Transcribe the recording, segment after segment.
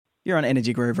You're on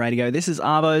Energy Groove Radio. This is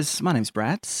Arvos. My name's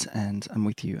Brad, and I'm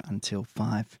with you until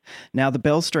 5. Now, the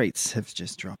Bell Streets have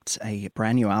just dropped a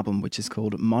brand new album, which is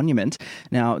called Monument.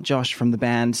 Now, Josh from the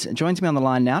band joins me on the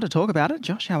line now to talk about it.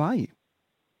 Josh, how are you?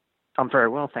 I'm very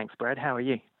well, thanks, Brad. How are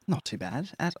you? Not too bad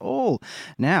at all.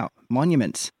 Now,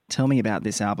 Monument, tell me about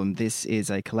this album. This is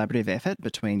a collaborative effort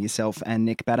between yourself and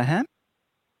Nick Batterham.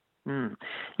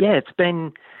 Yeah, it's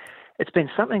been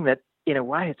something that, in a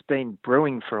way, it's been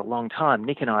brewing for a long time.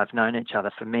 Nick and I have known each other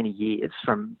for many years,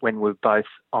 from when we were both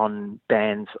on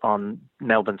bands on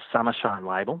Melbourne's Summershine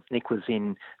label. Nick was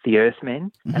in the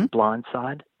Earthmen and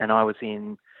Blindside, and I was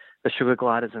in the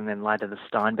Sugargliders and then later the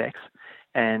Steinbecks.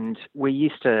 And we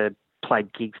used to play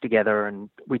gigs together and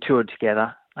we toured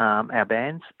together, our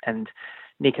bands. And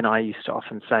Nick and I used to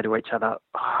often say to each other,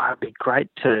 it'd be great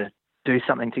to do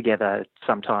something together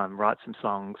sometime, write some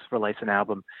songs, release an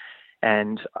album.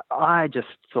 And I just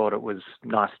thought it was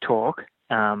nice talk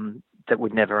that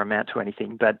would never amount to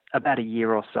anything. But about a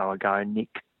year or so ago, Nick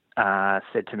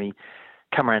said to me,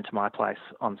 come around to my place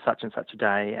on such and such a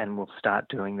day and we'll start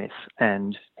doing this,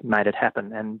 and made it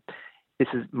happen. And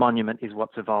Monument is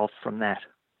what's evolved from that.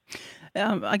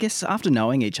 I guess after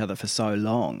knowing each other for so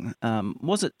long,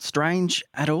 was it strange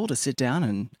at all to sit down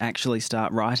and actually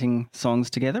start writing songs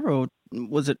together, or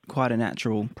was it quite a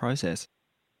natural process?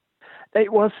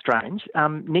 It was strange.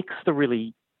 Nick's the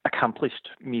really accomplished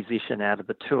musician out of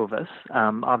the two of us.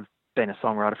 I've been a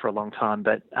songwriter for a long time,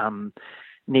 but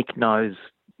Nick knows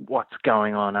what's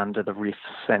going on under the riffs,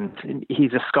 and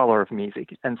he's a scholar of music.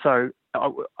 And so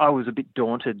I was a bit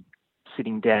daunted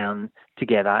sitting down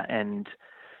together and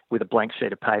with a blank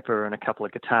sheet of paper and a couple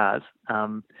of guitars.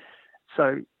 And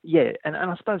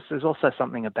I suppose there's also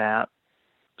something about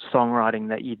songwriting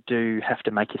that you do have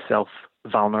to make yourself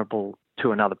vulnerable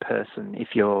to another person if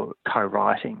you're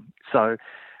co-writing. So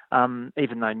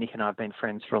even though Nick and I have been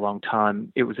friends for a long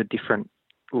time, it was a different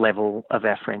level of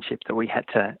our friendship that we had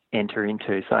to enter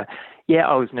into. So, yeah,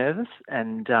 I was nervous,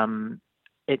 and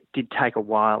it did take a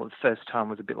while. The first time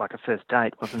was a bit like a first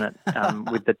date, wasn't it,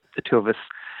 with the two of us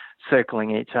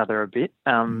circling each other a bit.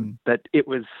 But it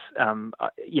was,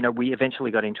 we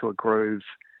eventually got into a groove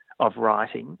of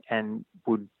writing and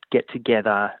would get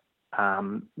together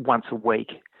once a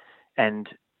week and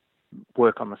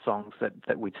work on the songs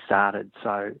that we'd started.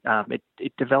 So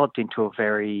it developed into a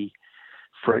very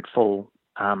fruitful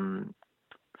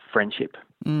friendship.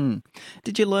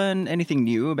 Did you learn anything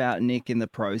new about Nick in the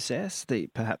process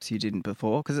that perhaps you didn't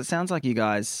before? Because it sounds like you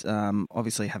guys,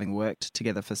 obviously having worked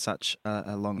together for such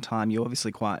a long time, you're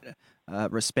obviously quite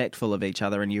respectful of each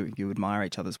other and you admire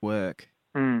each other's work.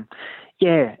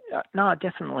 Yeah, no, I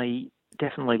definitely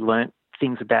learnt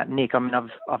things about Nick. I mean,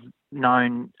 I've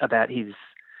known about his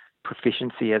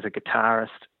proficiency as a guitarist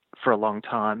for a long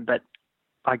time, but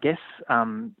I guess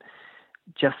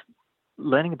just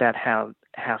learning about how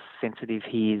sensitive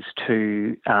he is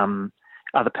to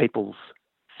other people's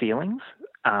feelings,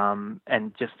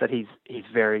 and just that he's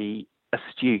very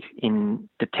astute in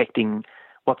detecting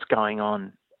what's going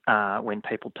on when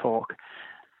people talk.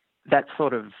 That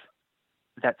sort of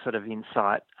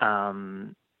insight,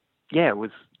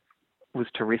 was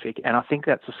terrific, and I think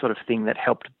that's the sort of thing that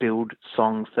helped build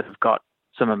songs that have got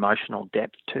some emotional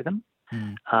depth to them.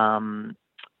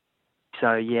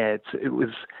 So yeah,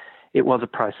 it was a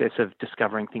process of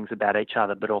discovering things about each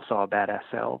other, but also about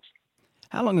ourselves.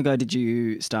 How long ago did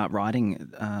you start writing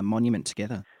Monument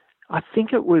together? I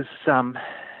think it was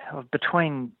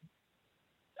between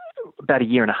about a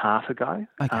year and a half ago,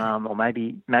 okay. Or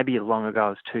maybe as long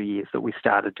ago as 2 years that we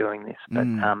started doing this. But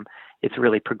it's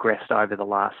really progressed over the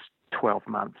last 12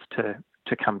 months to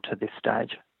come to this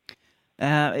stage.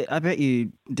 I bet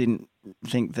you didn't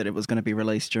think that it was going to be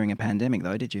released during a pandemic,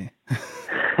 though, did you?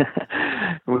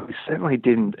 We certainly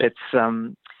didn't. It's I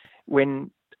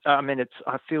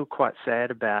feel quite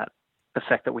sad about the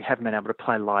fact that we haven't been able to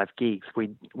play live gigs.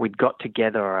 We'd got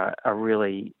together a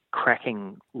really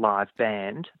cracking live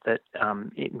band that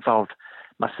it involved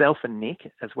myself and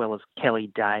Nick, as well as Kelly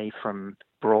Day from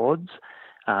Broads.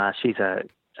 She's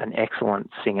an excellent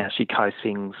singer. She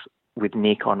co-sings with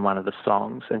Nick on one of the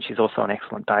songs, and she's also an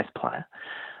excellent bass player.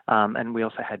 And we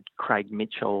also had Craig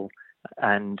Mitchell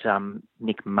and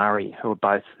Nick Murray, who are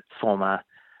both former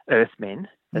Earthmen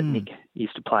that Nick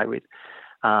used to play with.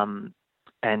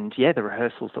 And yeah, the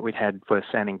rehearsals that we'd had were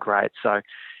sounding great. So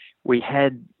we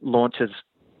had launches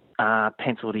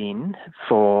penciled in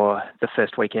for the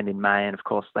first weekend in May, and of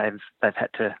course they've had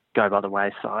to go by the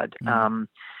wayside.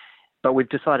 But we've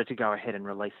decided to go ahead and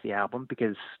release the album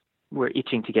because we're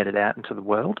itching to get it out into the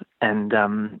world. And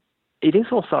it is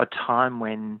also a time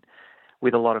when,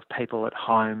 with a lot of people at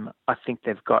home, I think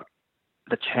they've got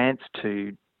the chance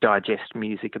to digest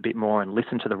music a bit more and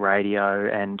listen to the radio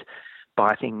and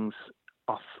buy things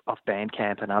off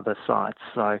Bandcamp and other sites.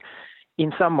 So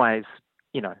in some ways,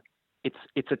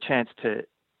 it's a chance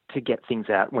to get things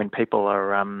out when people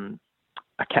are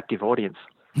a captive audience.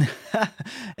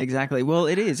 Exactly. Well,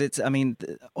 it is.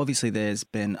 Obviously there's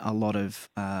been a lot of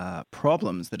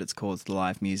problems that it's caused the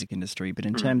live music industry, but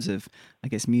in terms of, I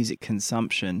guess, music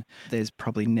consumption, there's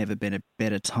probably never been a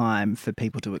better time for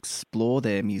people to explore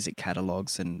their music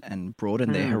catalogues and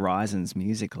broaden their horizons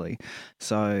musically.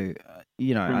 So,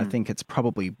 I think it's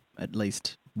probably at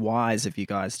least wise of you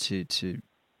guys to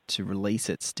release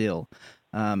it still,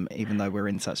 even though we're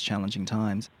in such challenging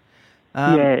times.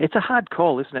 Yeah, it's a hard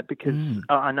call, isn't it? Because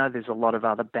I know there's a lot of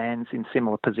other bands in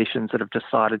similar positions that have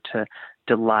decided to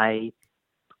delay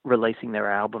releasing their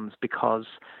albums because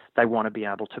they want to be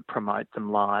able to promote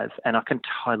them live. And I can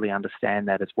totally understand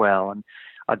that as well. And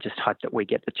I just hope that we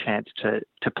get the chance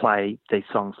to play these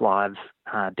songs live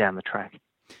down the track.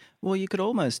 Well, you could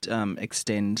almost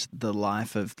extend the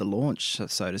life of the launch,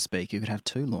 so to speak. You could have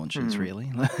two launches,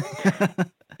 really.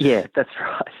 Yeah, that's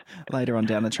right. Later on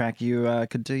down the track, you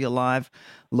could do your live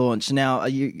launch. Now,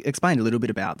 you explained a little bit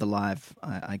about the live,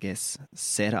 I guess,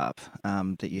 setup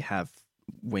that you have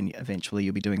when eventually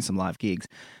you'll be doing some live gigs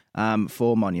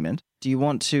for Monument. Do you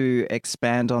want to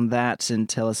expand on that and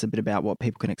tell us a bit about what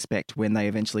people can expect when they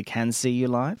eventually can see you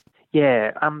live?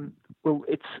 Yeah, well,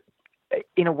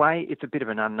 in a way, it's a bit of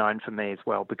an unknown for me as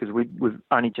well because we've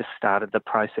only just started the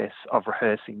process of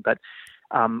rehearsing. But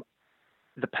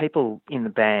the people in the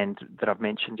band that I've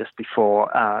mentioned just before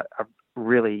are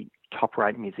really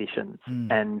top-rate musicians,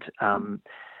 and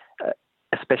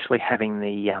especially having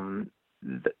the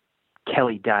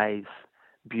Kelly Day's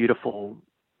beautiful,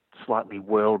 slightly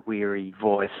world-weary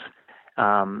voice,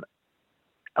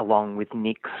 along with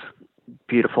Nick's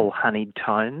beautiful honeyed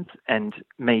tones, and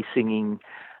me singing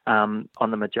on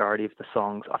the majority of the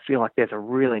songs. I feel like there's a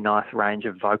really nice range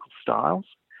of vocal styles,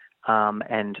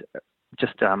 and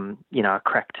just a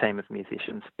crack team of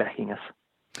musicians backing us.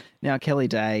 Now, Kelly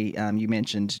Day, you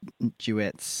mentioned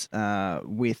duets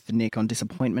with Nick on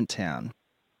Disappointment Town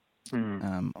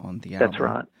on the album. That's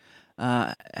right.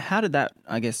 How did that,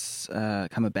 I guess,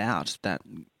 come about, that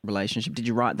relationship? Did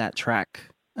you write that track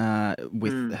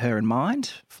with her in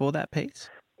mind for that piece?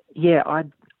 Yeah,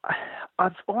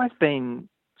 I've always been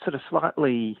sort of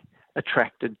slightly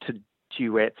attracted to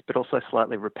duets, but also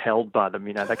slightly repelled by them.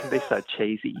 They can be so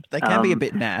cheesy. They can be a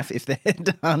bit naff if they're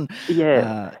done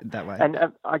that way. And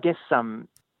I guess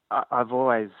I've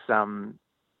always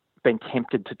been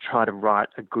tempted to try to write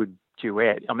a good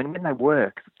duet. I mean, when they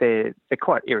work, they're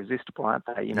quite irresistible, aren't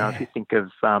they? If you think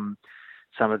of some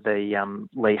of the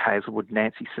Lee Hazelwood,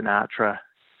 Nancy Sinatra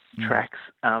tracks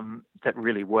that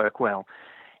really work well.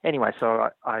 Anyway, so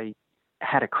I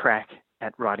had a crack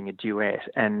at writing a duet,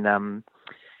 and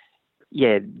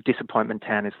Disappointment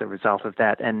Town is the result of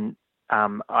that. And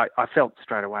I felt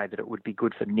straight away that it would be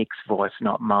good for Nick's voice,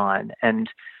 not mine. And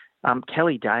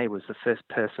Kelly Day was the first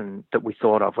person that we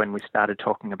thought of when we started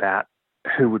talking about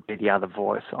who would be the other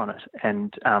voice on it.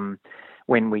 And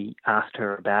when we asked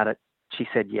her about it, she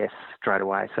said yes straight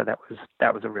away. So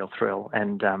that was a real thrill.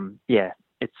 And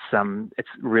it's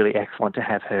really excellent to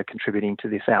have her contributing to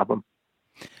this album.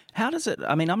 How does it,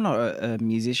 I mean, I'm not a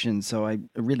musician, so I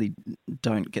really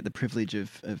don't get the privilege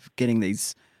of getting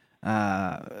these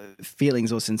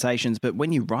feelings or sensations, but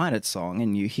when you write a song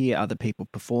and you hear other people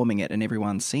performing it and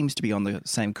everyone seems to be on the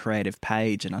same creative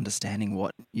page and understanding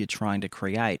what you're trying to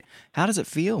create, how does it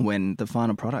feel when the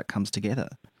final product comes together?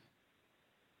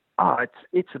 Oh,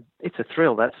 it's a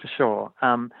thrill, that's for sure.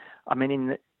 I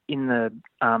mean, in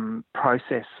the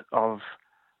process of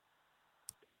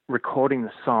recording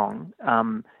the song,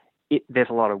 there's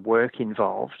a lot of work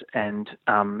involved and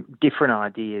different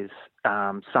ideas,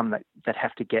 some that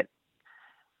have to get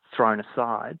thrown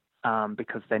aside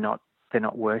because they're not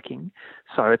working.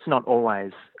 So it's not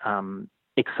always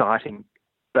exciting.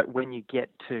 But when you get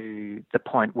to the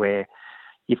point where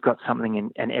you've got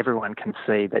something and everyone can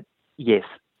see that, yes,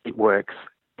 it works,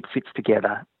 it fits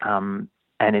together, and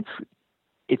it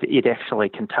actually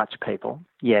can touch people,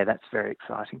 yeah, that's very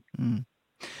exciting.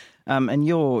 And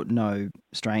you're no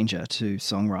stranger to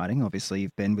songwriting. Obviously,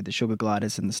 you've been with the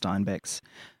Sugargliders and the Steinbecks.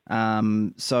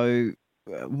 So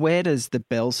where does the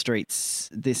Bell Streets,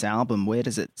 this album, where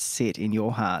does it sit in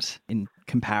your heart in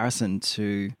comparison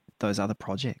to those other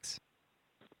projects?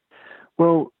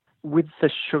 Well, with the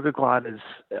Sugargliders,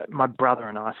 my brother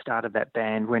and I started that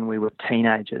band when we were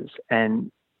teenagers,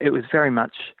 and it was very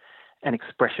much an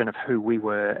expression of who we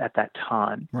were at that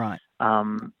time. Right.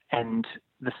 And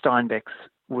the Steinbecks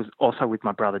was also with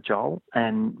my brother Joel,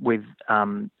 and with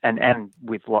and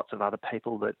with lots of other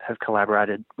people that have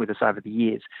collaborated with us over the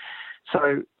years.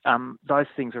 So those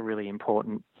things are really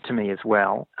important to me as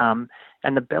well. And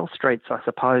the Bell Streets, I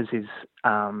suppose, is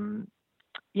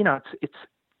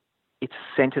it's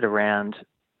centred around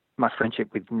my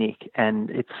friendship with Nick, and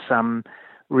it's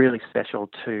really special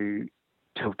to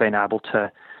have been able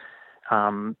to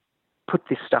put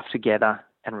this stuff together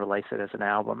and release it as an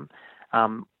album.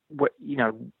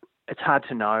 It's hard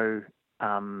to know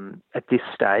at this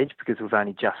stage, because we've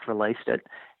only just released it,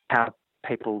 how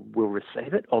people will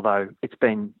receive it, although it's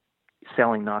been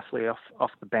selling nicely off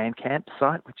the Bandcamp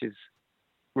site, which is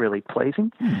really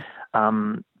pleasing.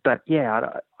 But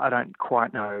yeah, I don't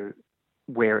quite know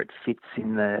where it fits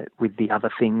in with the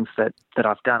other things that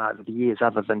I've done over the years,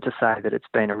 other than to say that it's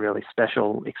been a really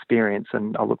special experience,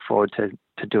 and I look forward to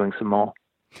doing some more.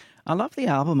 I love the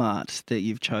album art that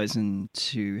you've chosen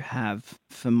to have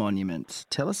for Monument.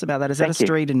 Tell us about that. Is that a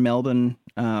street in Melbourne?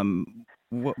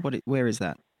 Where is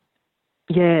that?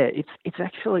 Yeah, it's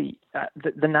actually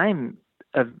the name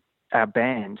of our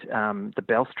band, the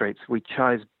Bell Streets, we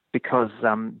chose because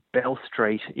Bell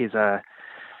Street is a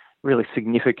really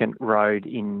significant road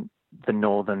in the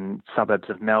northern suburbs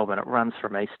of Melbourne. It runs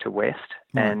from east to west,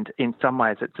 and in some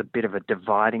ways it's a bit of a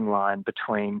dividing line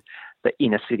between the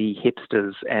inner city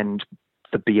hipsters and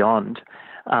the beyond.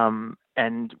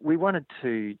 And we wanted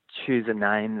to choose a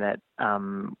name that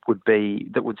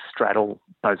would straddle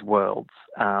those worlds,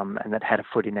 and that had a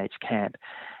foot in each camp.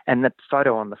 And the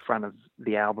photo on the front of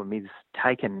the album is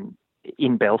taken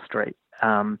in Bell Street.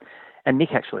 And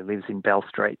Nick actually lives in Bell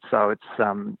Street, so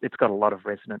it's got a lot of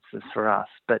resonances for us.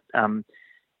 But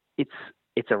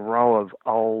it's a row of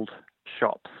old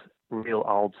shops, real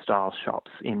old style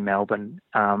shops in Melbourne.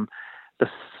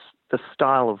 The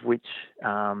style of which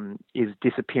is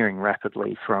disappearing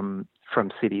rapidly from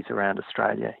cities around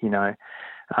Australia.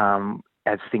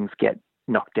 As things get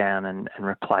knocked down and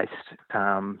replaced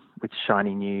with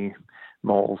shiny new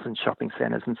malls and shopping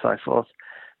centres and so forth.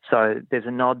 So there's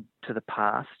a nod to the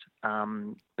past,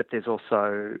 but there's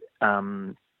also,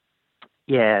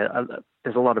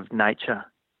 there's a lot of nature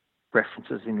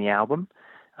references in the album.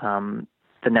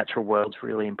 The natural world's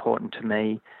really important to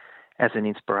me as an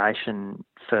inspiration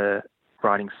for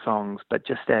writing songs, but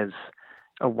just as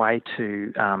a way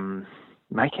to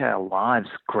make our lives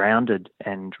grounded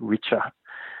and richer.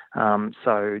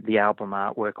 So the album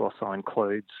artwork also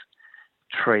includes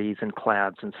trees and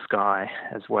clouds and sky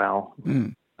as well.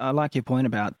 I like your point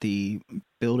about the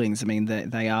buildings. I mean,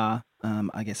 they are,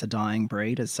 I guess, a dying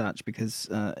breed as such, because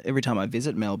every time I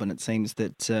visit Melbourne, it seems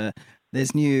that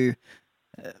there's new,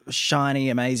 shiny,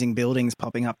 amazing buildings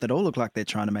popping up that all look like they're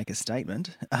trying to make a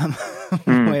statement,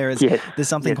 whereas there's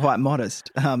something quite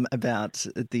modest about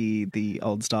the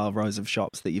old-style rows of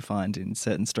shops that you find in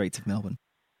certain streets of Melbourne.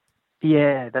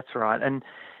 Yeah, that's right. And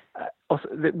also,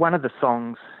 one of the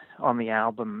songs on the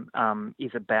album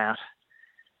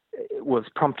was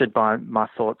prompted by my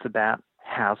thoughts about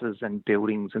houses and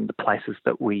buildings and the places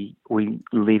that we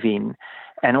live in,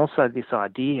 and also this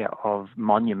idea of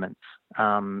monuments.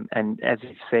 And as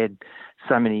you've said,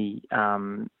 so many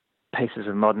pieces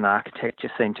of modern architecture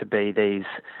seem to be these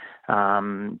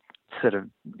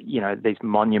these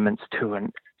monuments to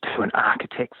an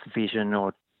architect's vision,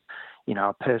 or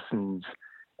a person's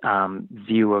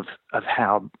view of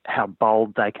how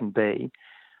bold they can be.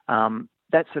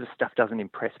 That sort of stuff doesn't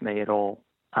impress me at all.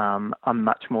 I'm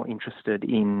much more interested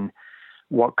in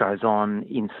what goes on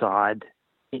inside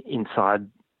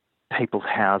people's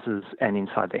houses and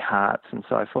inside their hearts and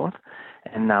so forth.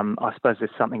 And I suppose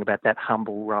there's something about that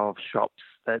humble row of shops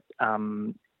that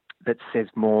says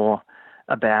more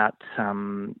about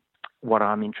what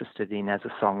I'm interested in as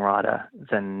a songwriter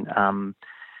than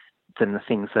the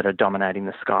things that are dominating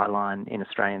the skyline in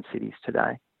Australian cities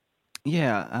today.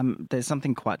 Yeah, there's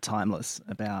something quite timeless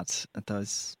about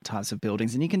those types of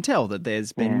buildings, and you can tell that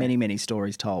there's been many, many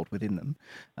stories told within them,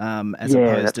 as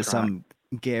opposed to some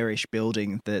garish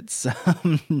building that's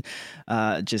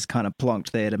just kind of plonked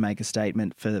there to make a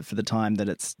statement for the time that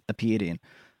it's appeared in.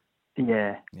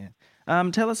 Yeah.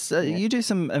 Tell us, you do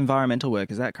some environmental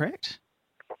work, is that correct?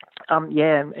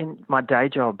 In my day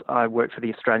job, I work for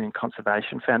the Australian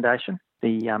Conservation Foundation,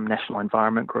 the National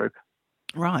Environment Group.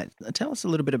 Right. Tell us a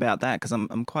little bit about that, because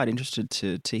I'm quite interested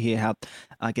to hear how,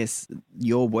 I guess,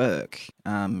 your work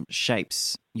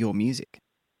shapes your music.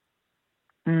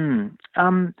 Well,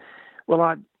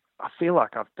 I feel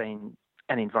like I've been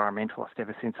an environmentalist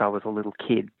ever since I was a little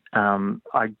kid.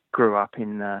 I grew up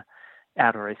in the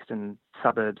outer eastern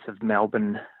suburbs of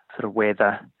Melbourne, sort of where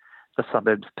the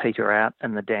suburbs peter out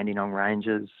and the Dandenong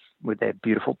Ranges with their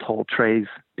beautiful tall trees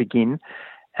begin.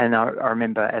 And I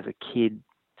remember as a kid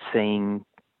seeing,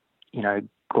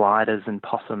 gliders and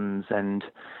possums and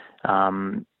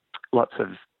lots of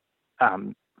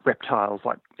reptiles,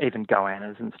 like even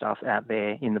goannas and stuff out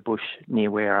there in the bush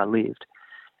near where I lived.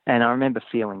 And I remember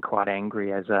feeling quite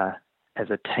angry as a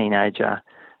teenager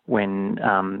when,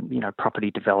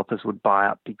 property developers would buy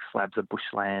up big slabs of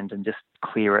bushland and just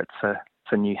clear it for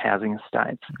new housing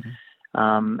estates.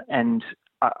 Mm-hmm. And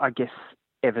I guess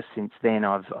ever since then,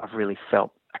 I've really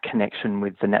felt a connection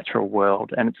with the natural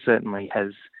world, and it certainly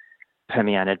has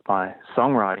permeated my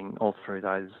songwriting all through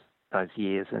those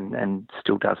years and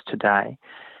still does today.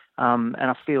 And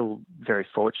I feel very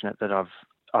fortunate that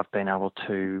I've been able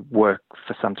to work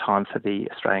for some time for the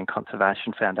Australian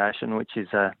Conservation Foundation, which is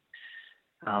a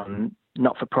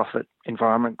not-for-profit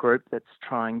environment group that's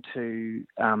trying to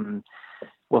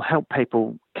help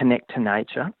people connect to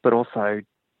nature, but also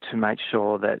to make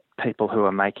sure that people who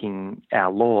are making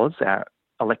our laws, our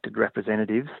elected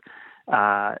representatives,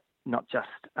 are not just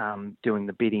doing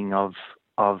the bidding of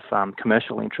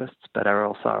commercial interests, but are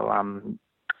also,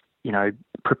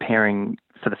 preparing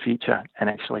for the future and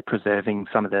actually preserving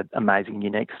some of the amazing,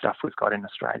 unique stuff we've got in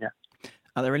Australia.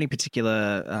 Are there any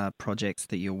particular projects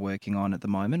that you're working on at the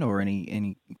moment, or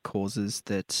any causes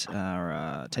that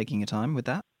are taking your time with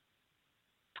that?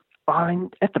 I mean,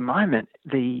 at the moment,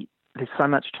 there's so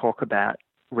much talk about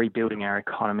rebuilding our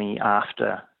economy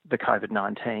after the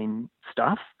COVID-19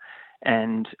 stuff,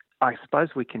 and I suppose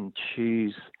we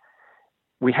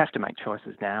have to make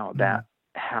choices now about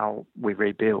how we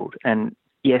rebuild. And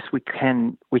yes, we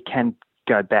can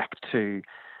go back to,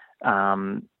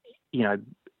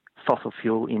 fossil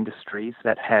fuel industries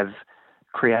that have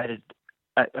created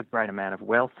a great amount of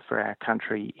wealth for our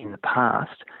country in the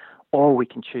past, or we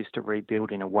can choose to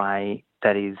rebuild in a way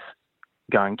that is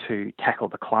going to tackle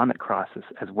the climate crisis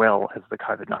as well as the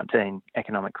COVID-19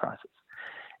 economic crisis.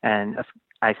 And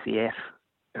ACF,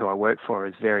 who I work for,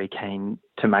 is very keen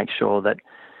to make sure that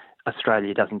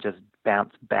Australia doesn't just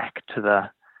bounce back to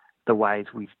the ways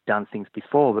we've done things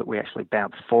before, but we actually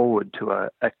bounce forward to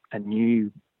a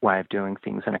new way of doing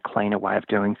things and a cleaner way of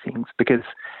doing things. Because,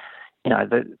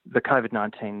 the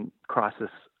COVID-19 crisis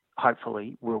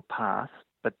hopefully will pass,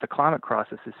 but the climate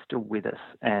crisis is still with us.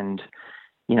 And,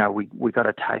 we got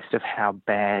a taste of how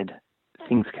bad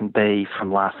things can be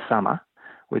from last summer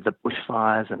with the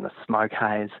bushfires and the smoke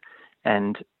haze.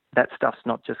 And that stuff's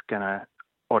not just going to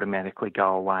automatically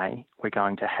go away. We're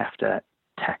going to have to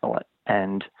tackle it.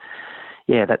 And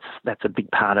yeah, that's a big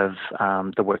part of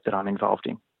the work that I'm involved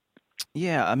in.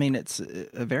 Yeah, I mean, it's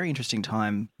a very interesting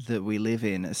time that we live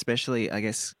in, especially, I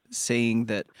guess, seeing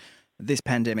that this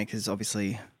pandemic has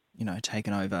obviously,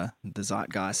 taken over the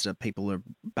zeitgeist of people are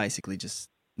basically just,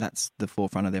 that's the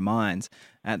forefront of their minds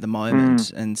at the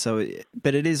moment. And so,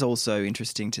 but it is also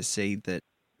interesting to see that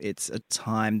it's a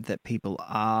time that people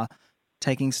are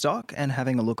taking stock and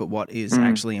having a look at what is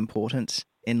actually important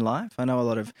in life. I know a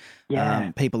lot of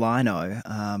people I know,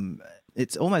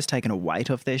 it's almost taken a weight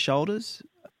off their shoulders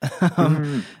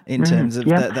in terms of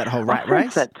that whole rat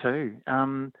race. I think that too.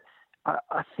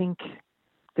 I think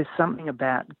there's something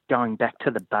about going back to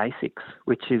the basics,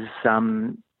 which is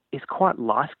quite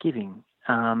life-giving.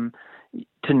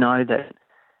 To know that,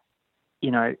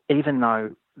 even though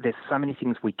there's so many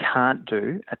things we can't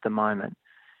do at the moment,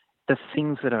 the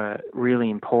things that are really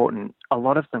important, a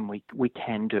lot of them we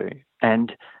can do.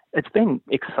 And it's been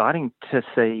exciting to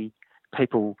see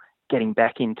people getting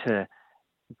back into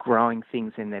growing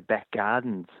things in their back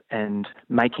gardens and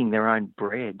making their own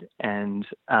bread and,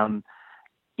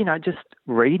 just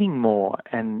reading more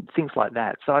and things like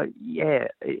that. So, yeah,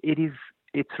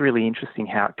 it's really interesting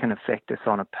how it can affect us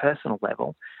on a personal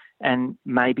level. And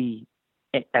maybe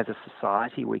as a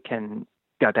society, we can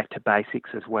go back to basics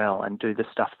as well and do the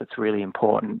stuff that's really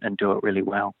important and do it really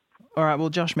well. All right. Well,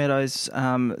 Josh Meadows,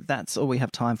 that's all we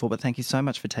have time for, but thank you so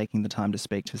much for taking the time to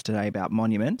speak to us today about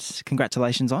Monument.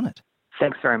 Congratulations on it.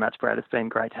 Thanks very much, Brad. It's been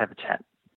great to have a chat.